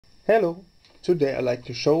Hello! Today I'd like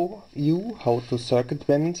to show you how to circuit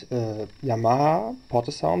bend a Yamaha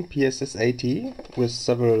Portasound PSS-80 with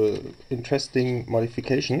several interesting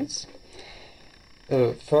modifications.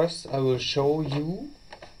 First I will show you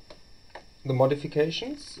the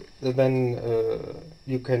modifications, then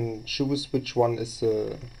you can choose which one is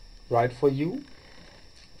right for you.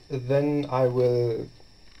 Then I will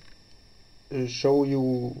show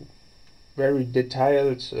you very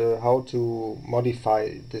detailed how to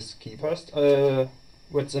modify this key. First,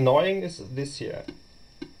 what's annoying is this here.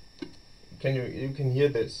 You can hear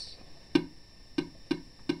this.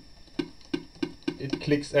 It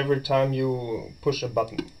clicks every time you push a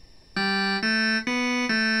button.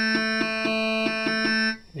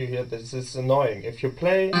 You hear this is annoying. If you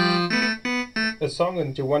play a song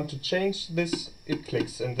and you want to change this, it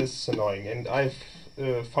clicks, and this is annoying. And I've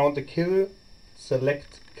found a kill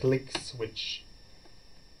select click switch.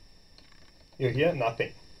 You hear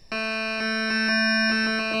nothing.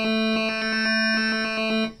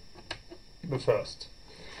 The first.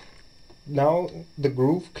 Now the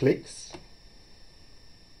groove clicks.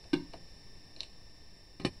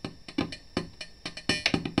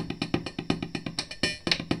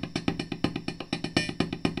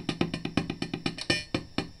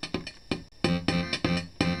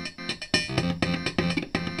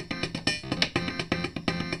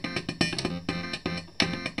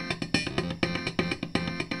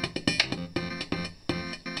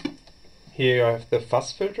 Here you have the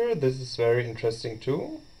fuzz filter. This is very interesting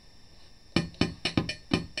too.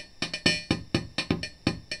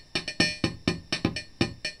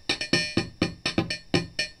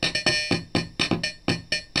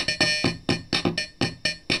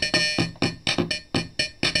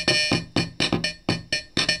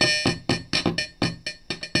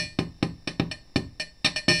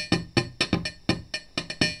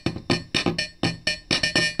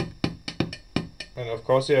 And of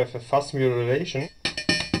course you have a FUZZ modulation.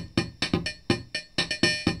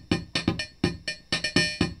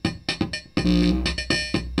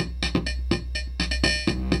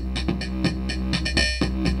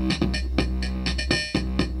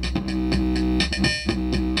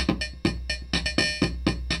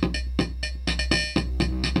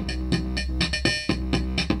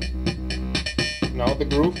 Now the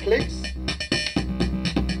groove clicks.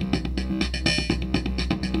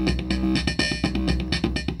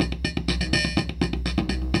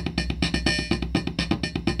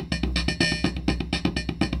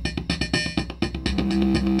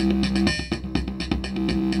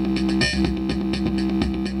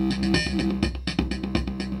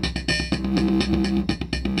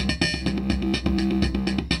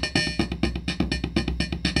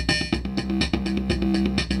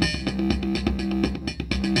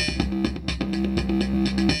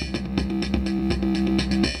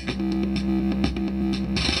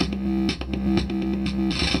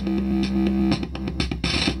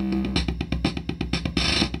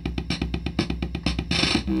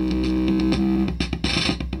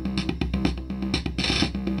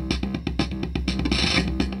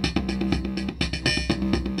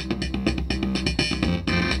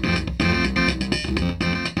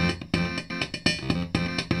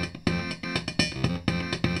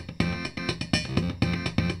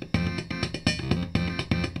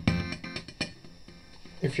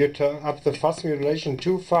 If you turn up the FUZZ modulation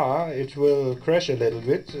too far, it will crash a little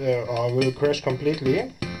bit, or will crash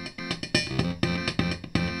completely.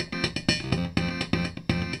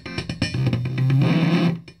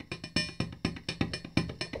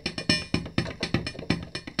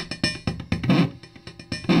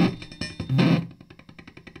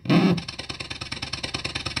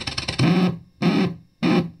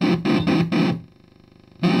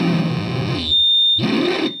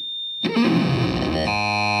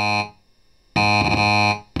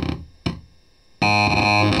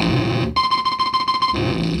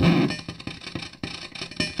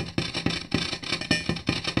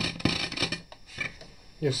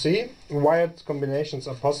 You see, wired combinations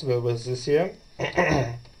are possible with this here.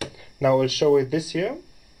 Now I'll show you this here,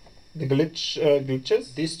 the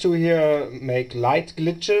glitches. These two here make light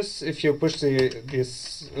glitches. If you push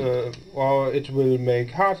this, or it will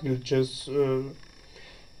make hard glitches.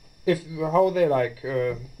 How they like.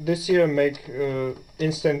 This here make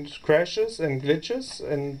instant crashes and glitches,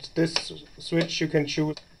 and this switch you can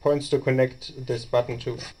choose points to connect this button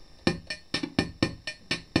to.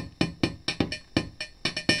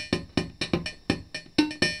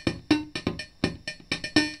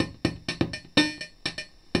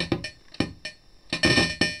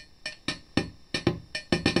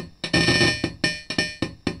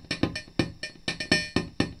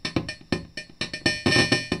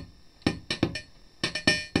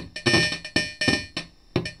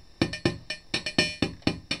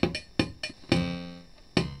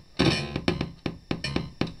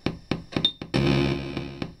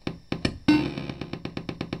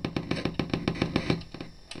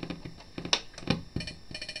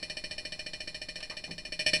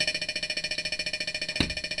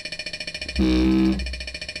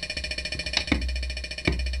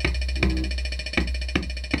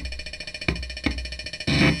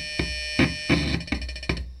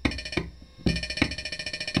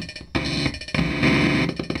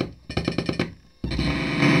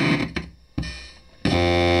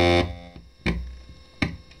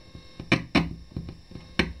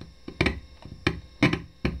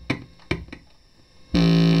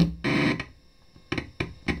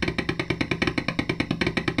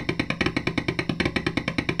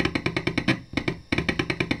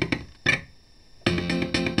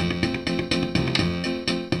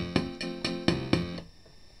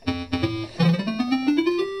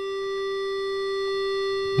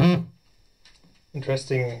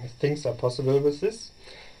 Interesting things are possible with this.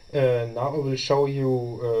 Now I will show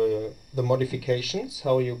you the modifications,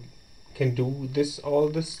 how you can do all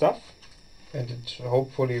this stuff, and it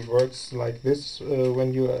hopefully works like this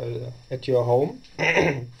when you are at your home.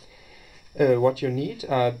 What you need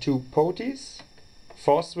are 2 poties,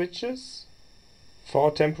 4 switches,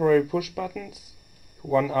 4 temporary push buttons,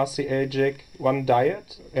 1 RCA jack, 1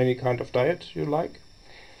 diode, any kind of diode you like,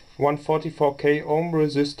 1 44k ohm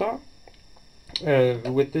resistor.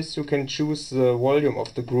 With this you can choose the volume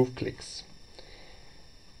of the groove clicks.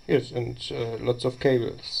 Yes, and lots of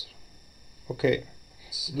cables. Okay,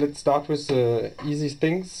 so let's start with the easy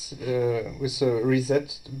things, with the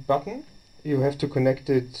reset button. You have to connect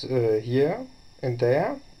it here and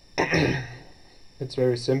there. It's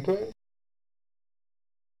very simple.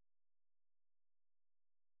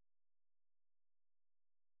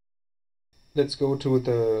 Let's go to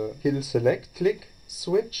the Hill Select click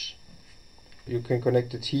switch. You can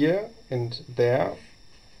connect it here and there.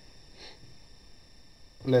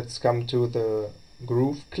 Let's come to the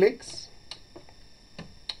groove clicks.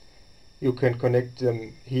 You can connect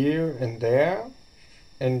them here and there,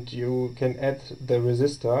 and you can add the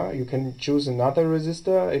resistor. You can choose another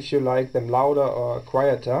resistor if you like them louder or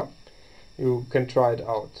quieter. You can try it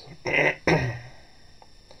out.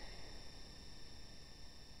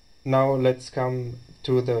 Now let's come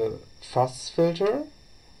to the FUZZ filter.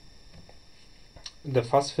 The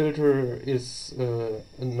FUZZ filter is a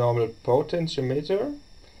normal potentiometer.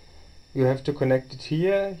 You have to connect it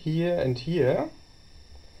here, here and here,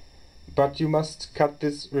 but you must cut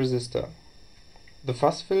this resistor. The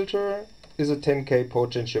FUZZ filter is a 10k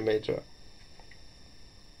potentiometer.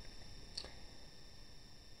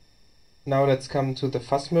 Now let's come to the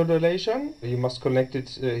FUZZ modulation. You must connect it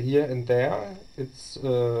here and there. It's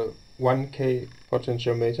 1k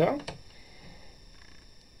potentiometer.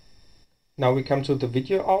 Now we come to the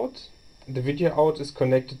video out. The video out is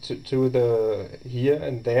connected to the here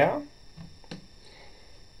and there.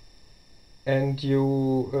 And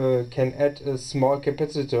you can add a small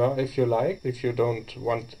capacitor if you like. If you don't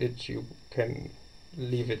want it, you can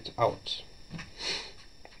leave it out.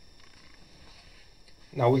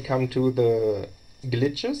 Now we come to the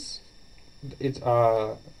glitches. It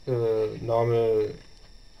are normal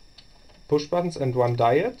push buttons and 1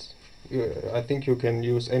 diode. I think you can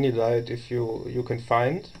use any diode if you can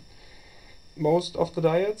find. Most of the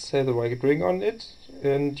diodes have a white ring on it,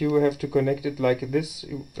 and you have to connect it like this,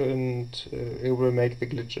 and it will make the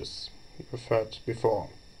glitches you've heard before.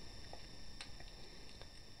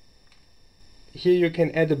 Here you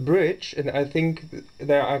can add a bridge, and I think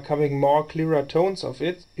there are coming more clearer tones of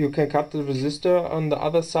it. You can cut the resistor on the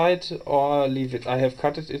other side or leave it. I have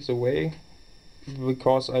cut it away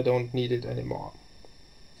because I don't need it anymore.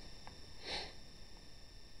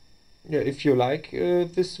 Yeah, if you like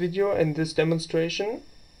this video and this demonstration,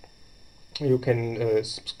 you can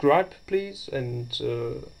subscribe please, and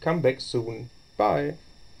come back soon. Bye!